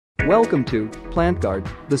Welcome to PlantGuard,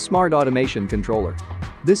 the Smart Automation Controller.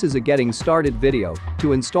 This is a getting started video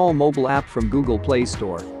to install mobile app from Google Play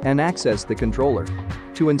Store and access the controller.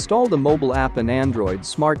 To install the mobile app on Android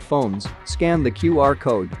smartphones, scan the QR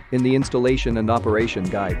code in the installation and operation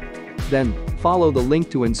guide. Then, follow the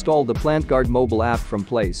link to install the PlantGuard mobile app from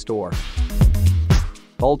Play Store.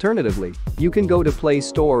 Alternatively, you can go to Play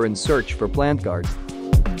Store and search for PlantGuard.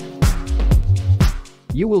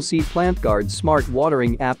 You will see PlantGuard Smart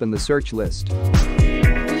Watering app in the search list.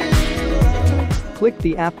 Click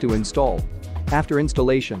the app to install. After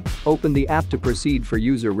installation, open the app to proceed for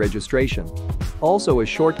user registration. Also, a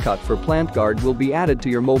shortcut for PlantGuard will be added to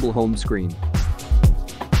your mobile home screen.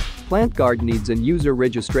 PlantGuard needs an user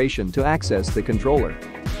registration to access the controller.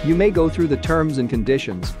 You may go through the terms and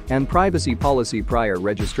conditions and privacy policy prior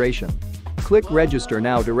registration. Click Register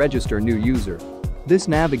now to register new user. This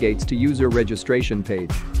navigates to user registration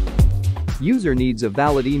page. User needs a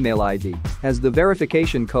valid email ID, as the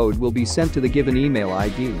verification code will be sent to the given email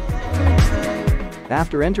ID.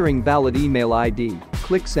 After entering valid email ID,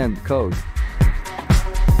 click Send Code.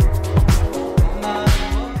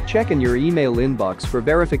 Check in your email inbox for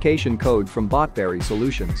verification code from Botberry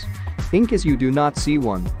Solutions. In case you do not see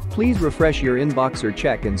one, please refresh your inbox or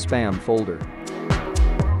check in spam folder.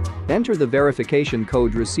 Enter the verification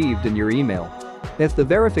code received in your email. If the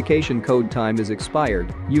verification code time is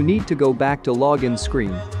expired, you need to go back to login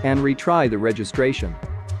screen and retry the registration.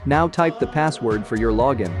 Now type the password for your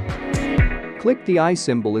login. Click the I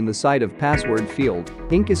symbol in the side of password field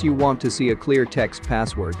in case you want to see a clear text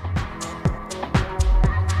password.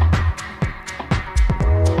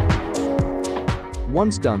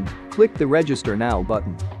 Once done, click the Register Now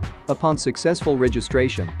button. Upon successful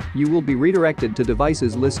registration, you will be redirected to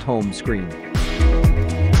Devices List home screen.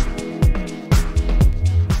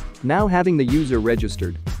 Now having the user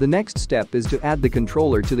registered, the next step is to add the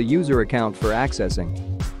controller to the user account for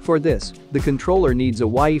accessing. For this, the controller needs a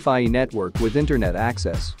Wi-Fi network with internet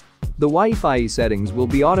access. The Wi-Fi settings will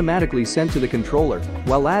be automatically sent to the controller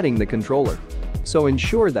while adding the controller. So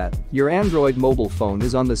ensure that your Android mobile phone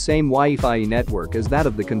is on the same Wi-Fi network as that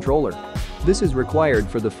of the controller. This is required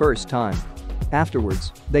for the first time.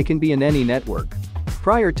 Afterwards, they can be in any network.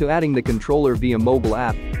 Prior to adding the controller via mobile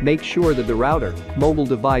app, make sure that the router, mobile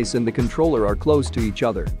device and the controller are close to each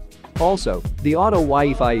other. Also, the auto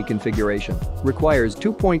Wi-Fi configuration requires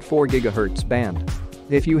 2.4 GHz band.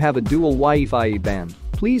 If you have a dual Wi-Fi band,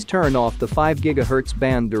 please turn off the 5 GHz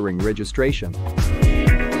band during registration.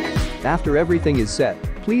 After everything is set,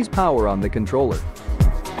 please power on the controller.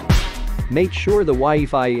 Make sure the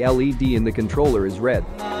Wi-Fi LED in the controller is red.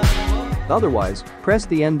 Otherwise, press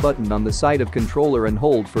the N button on the side of controller and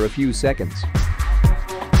hold for a few seconds.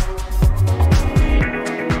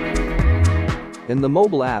 In the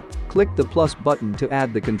mobile app, click the plus button to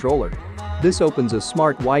add the controller. This opens a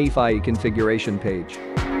smart Wi-Fi configuration page.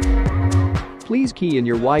 Please key in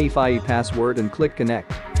your Wi-Fi password and click Connect.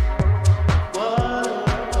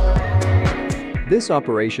 This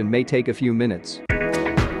operation may take a few minutes.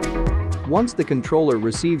 Once the controller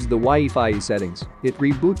receives the Wi-Fi settings, it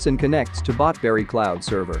reboots and connects to Botberry cloud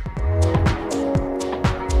server.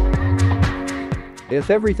 If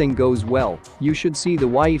everything goes well, you should see the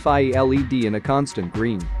Wi-Fi LED in a constant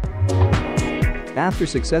green. After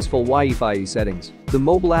successful Wi-Fi settings, the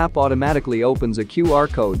mobile app automatically opens a QR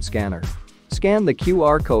code scanner. Scan the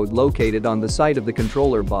QR code located on the side of the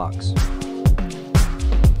controller box.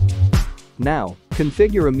 Now,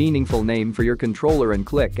 configure a meaningful name for your controller and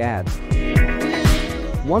click Add.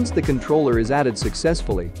 Once the controller is added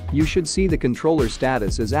successfully, you should see the controller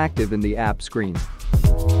status as active in the app screen.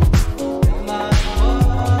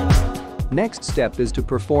 Next step is to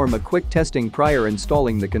perform a quick testing prior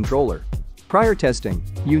installing the controller. Prior testing,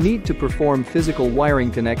 you need to perform physical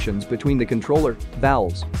wiring connections between the controller,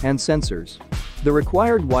 valves, and sensors. The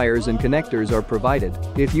required wires and connectors are provided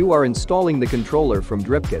if you are installing the controller from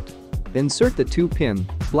DripKit. Insert the 2-pin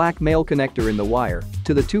black male connector in the wire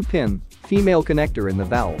to the 2-pin female connector in the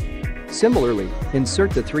valve. Similarly,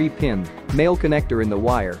 insert the 3-pin male connector in the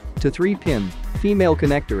wire to 3-pin female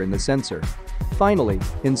connector in the sensor. Finally,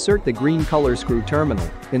 insert the green color screw terminal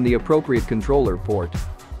in the appropriate controller port.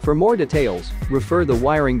 For more details, refer the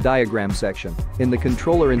wiring diagram section in the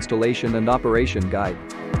controller installation and operation guide.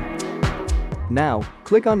 Now,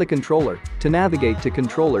 click on the controller to navigate to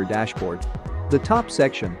controller dashboard. The top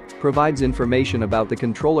section provides information about the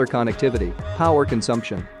controller connectivity, power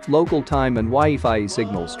consumption, local time and Wi-Fi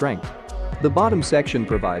signal strength. The bottom section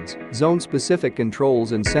provides zone-specific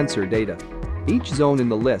controls and sensor data. Each zone in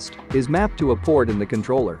the list is mapped to a port in the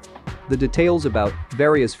controller. The details about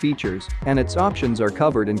various features and its options are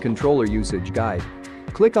covered in Controller Usage Guide.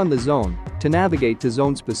 Click on the zone to navigate to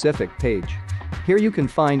zone-specific page. Here you can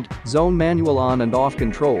find zone manual on and off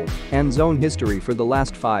control and zone history for the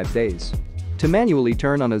last 5 days. To manually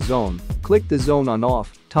turn on a zone, click the zone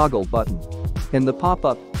on-off toggle button. In the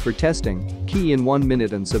pop-up for testing, key in 1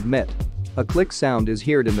 minute and submit. A click sound is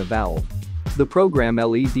heard in the valve. The program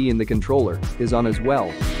LED in the controller is on as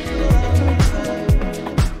well.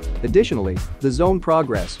 Additionally, the zone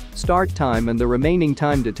progress, start time and the remaining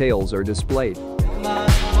time details are displayed.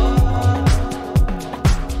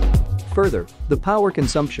 Further, the power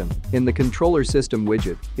consumption in the controller system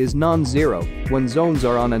widget is non-zero when zones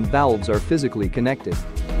are on and valves are physically connected.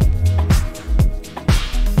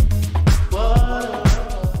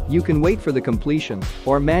 You can wait for the completion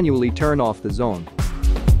or manually turn off the zone.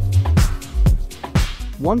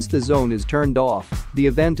 Once the zone is turned off, the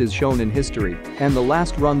event is shown in history and the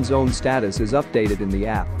last run zone status is updated in the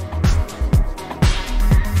app.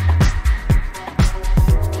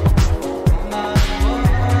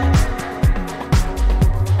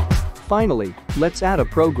 Finally, let's add a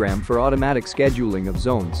program for automatic scheduling of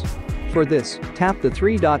zones. For this, tap the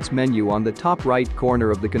 3 dots menu on the top right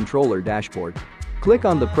corner of the controller dashboard. Click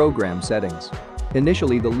on the program settings.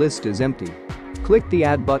 Initially the list is empty. Click the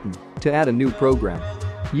Add button to add a new program.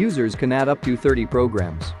 Users can add up to 30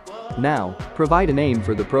 programs. Now, provide a name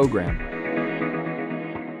for the program.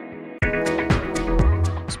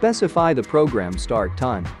 Specify the program start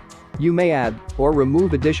time. You may add or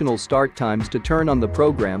remove additional start times to turn on the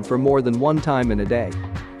program for more than one time in a day.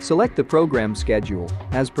 Select the program schedule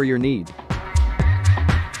as per your need.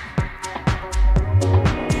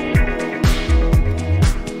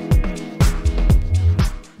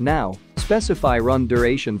 Now, specify run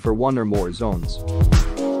duration for one or more zones.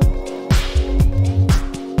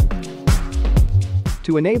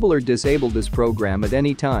 To enable or disable this program at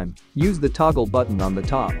any time, use the toggle button on the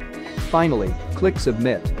top. Finally, click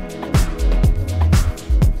Submit.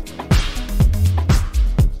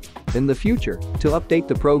 In the future, to update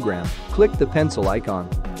the program, click the pencil icon.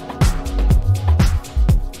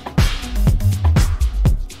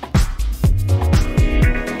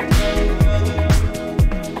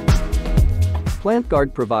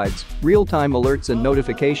 PlantGuard provides real-time alerts and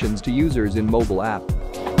notifications to users in mobile app.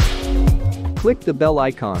 Click the bell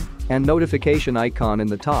icon and notification icon in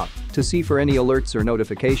the top to see for any alerts or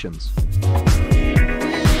notifications.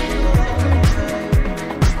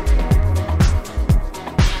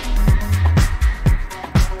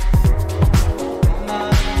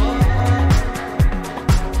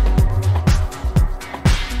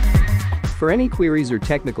 For any queries or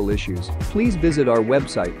technical issues, please visit our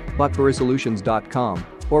website, botberrysolutions.com,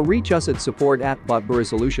 or reach us at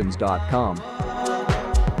support@botberrysolutions.com.